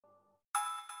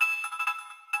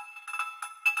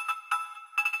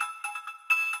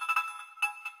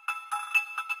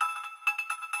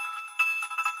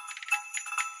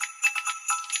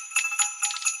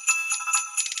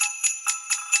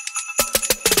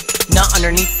Nut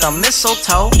underneath the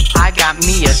mistletoe, I got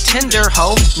me a Tinder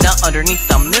hoe. Nut underneath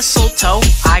the mistletoe,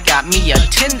 I got me a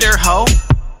Tinder hoe.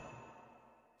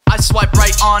 I swipe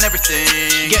right on everything,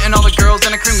 getting all the girls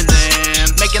and I'm creaming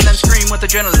them, making them scream with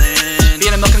adrenaline,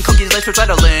 feeding milk and cookies laced with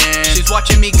Ritalin. She's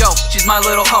watching me go, she's my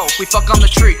little hoe. We fuck on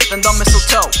the tree, then the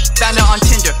mistletoe. Found out on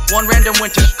Tinder, one random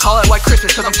winter. Call it White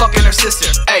Christmas, cause I'm fucking her sister.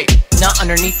 Ayy. Nut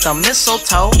underneath the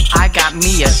mistletoe, I got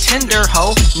me a Tinder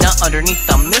hoe. Nut underneath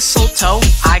the mistletoe,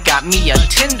 I got me a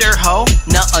Tinder hoe.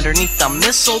 Nut underneath the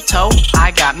mistletoe, I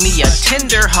got me a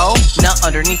Tinder hoe. Nut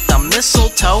underneath the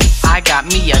mistletoe, I got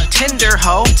me a Tinder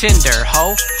hoe. Tinder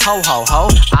hoe, ho ho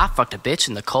ho. I fucked a bitch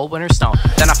in the cold winter snow.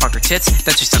 Then I fucked her tits,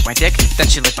 then she sucked my dick, then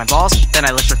she licked my balls, then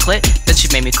I licked her clit, then she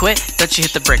made me quit, then she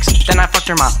hit the bricks, then I fucked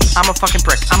her mom. I'm a fucking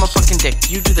brick, I'm a fucking dick.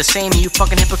 You do the same, you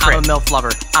fucking hypocrite. I'm a MILF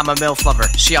lover, I'm a MILF lover.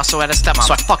 She also had a stepmom,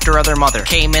 so I fucked her other mother.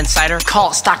 Came inside her,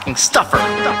 call it stocking stuffer.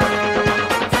 I'm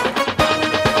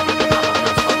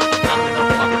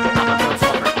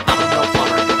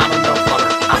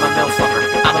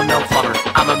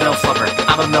a MILF lover,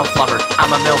 I'm a MILF lover, I'm a MILF lover,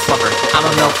 I'm a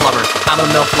MILF lover, I'm a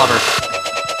MILF lover.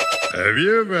 Have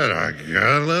you been a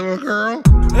good little girl?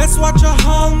 Let's watch a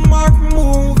Hallmark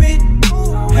movie,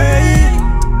 hey,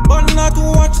 but not to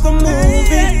watch the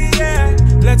movie.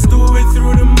 Let's do it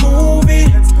through the movie,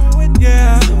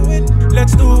 yeah.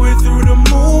 Let's do it through the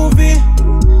movie.